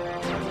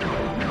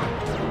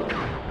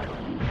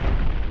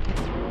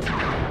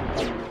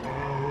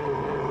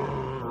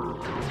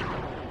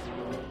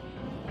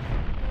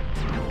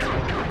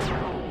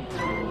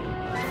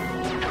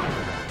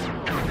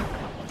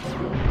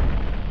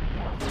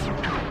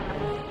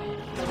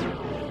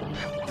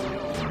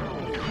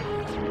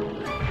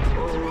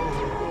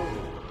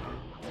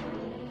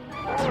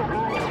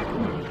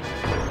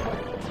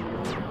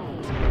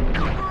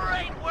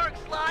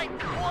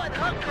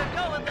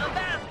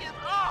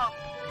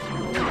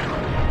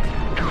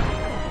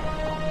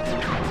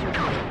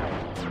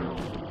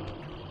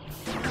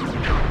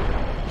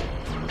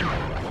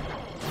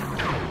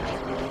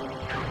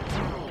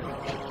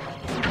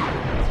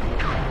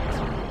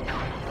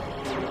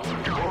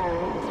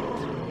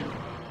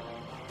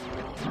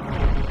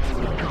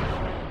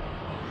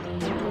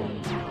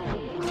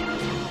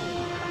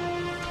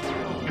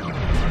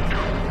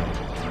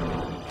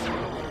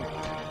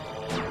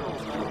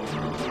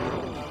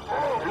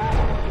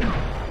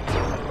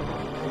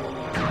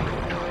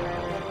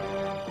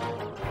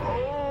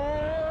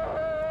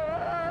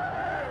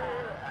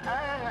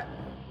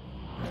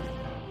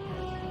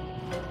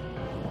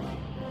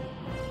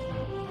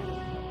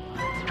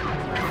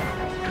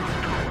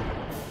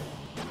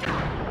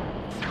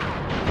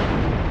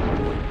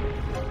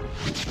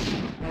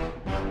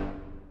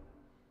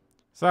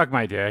 Suck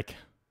my dick.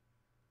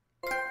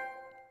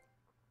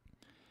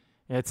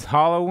 It's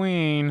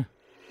Halloween.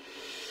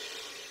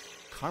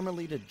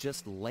 Carmelita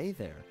just lay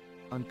there,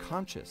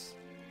 unconscious,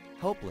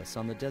 hopeless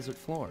on the desert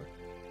floor.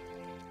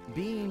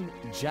 Being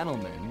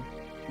gentlemen,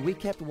 we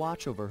kept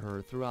watch over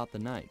her throughout the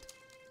night.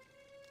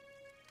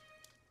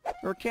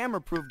 Her camera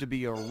proved to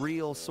be a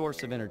real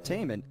source of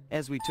entertainment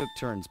as we took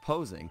turns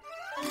posing.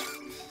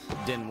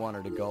 Didn't want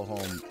her to go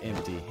home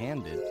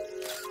empty-handed.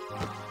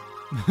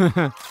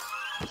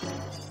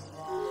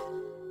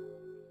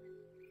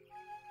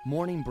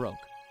 Morning broke,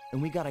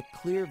 and we got a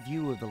clear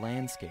view of the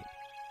landscape.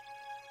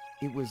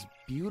 It was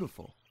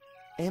beautiful,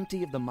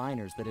 empty of the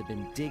miners that had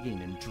been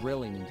digging and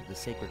drilling into the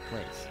sacred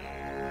place.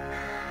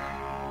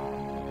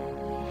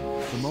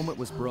 The moment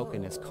was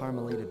broken as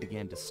Carmelita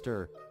began to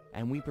stir,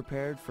 and we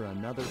prepared for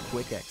another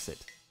quick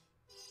exit.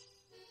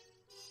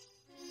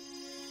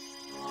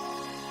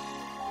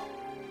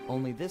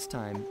 Only this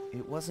time,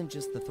 it wasn't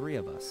just the three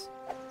of us.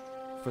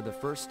 For the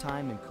first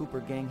time in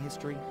Cooper gang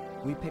history,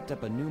 we picked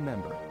up a new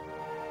member,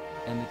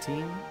 and the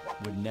team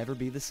would never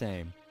be the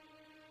same.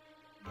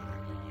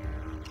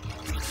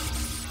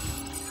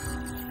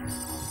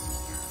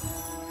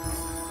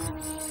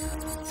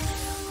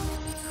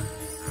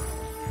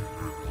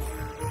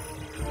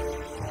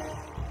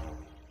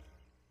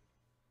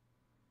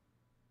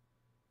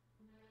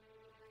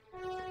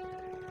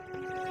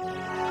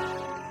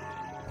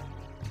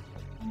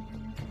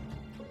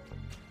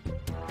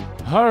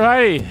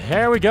 Alrighty,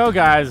 here we go,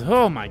 guys.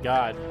 Oh my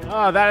god.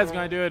 Oh, that is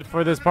going to do it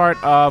for this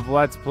part of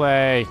Let's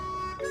Play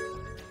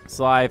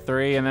Sly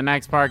 3. In the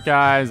next part,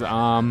 guys,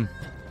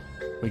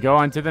 we go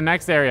on to the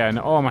next area, and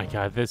oh my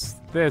god, this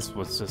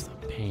was just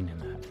a pain in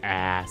the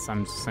ass.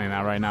 I'm just saying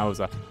that right now. It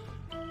was a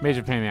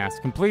major pain in the ass.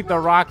 Complete the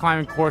rock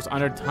climbing course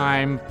under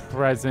time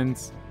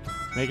presence.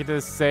 Make it to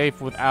the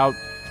safe without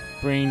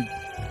being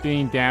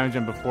damaged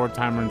and before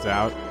time runs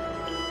out.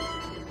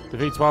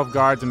 Defeat 12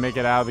 guards and make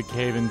it out of the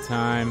cave in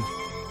time.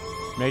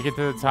 Make it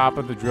to the top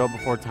of the drill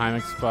before time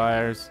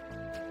expires.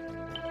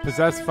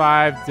 Possess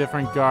 5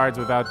 different guards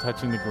without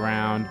touching the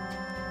ground.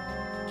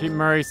 Keep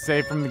Murray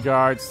safe from the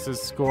guards to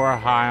score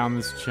high on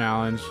this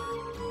challenge.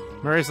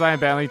 Murray, Sly,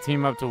 and Bentley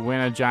team up to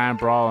win a giant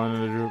brawl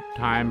under the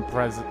time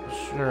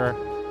pressure.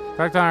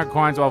 Collect 100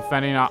 coins while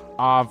fending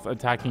off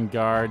attacking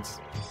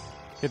guards.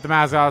 Get the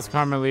mask out of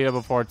Carmelita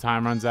before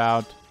time runs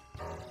out.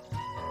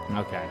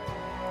 Okay.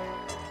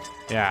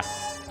 Yeah,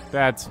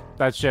 that's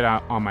shit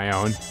on my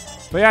own.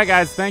 But yeah,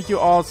 guys, thank you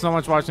all so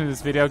much for watching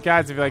this video.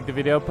 Guys, if you liked the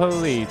video,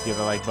 please give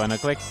the like button a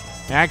click.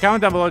 And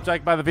comment down below if you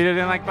liked about the video,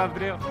 didn't like about the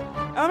video.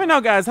 And let me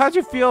know, guys, how'd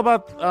you feel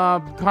about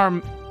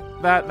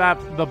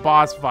the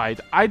boss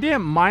fight? I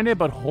didn't mind it,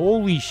 but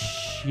holy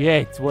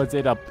shit, it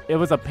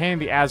was a pain in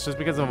the ass just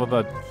because of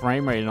the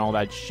frame rate and all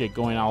that shit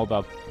going off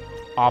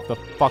the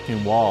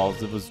fucking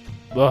walls. It was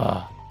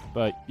ugh.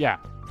 But yeah,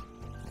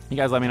 you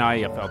guys let me know how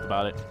you felt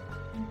about it.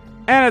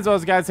 And as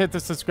always, guys, hit the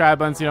subscribe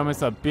button so you don't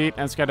miss a beat.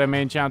 And subscribe to my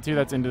main channel, too.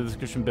 That's in the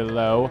description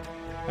below.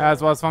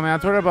 As well as follow me on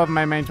Twitter. Both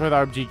my main Twitter,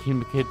 the RBG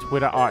King Kid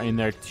Twitter, are in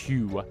there,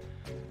 too.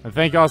 And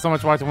thank you all so much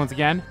for watching once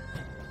again.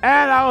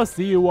 And I will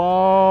see you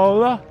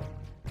all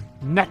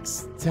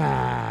next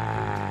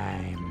time.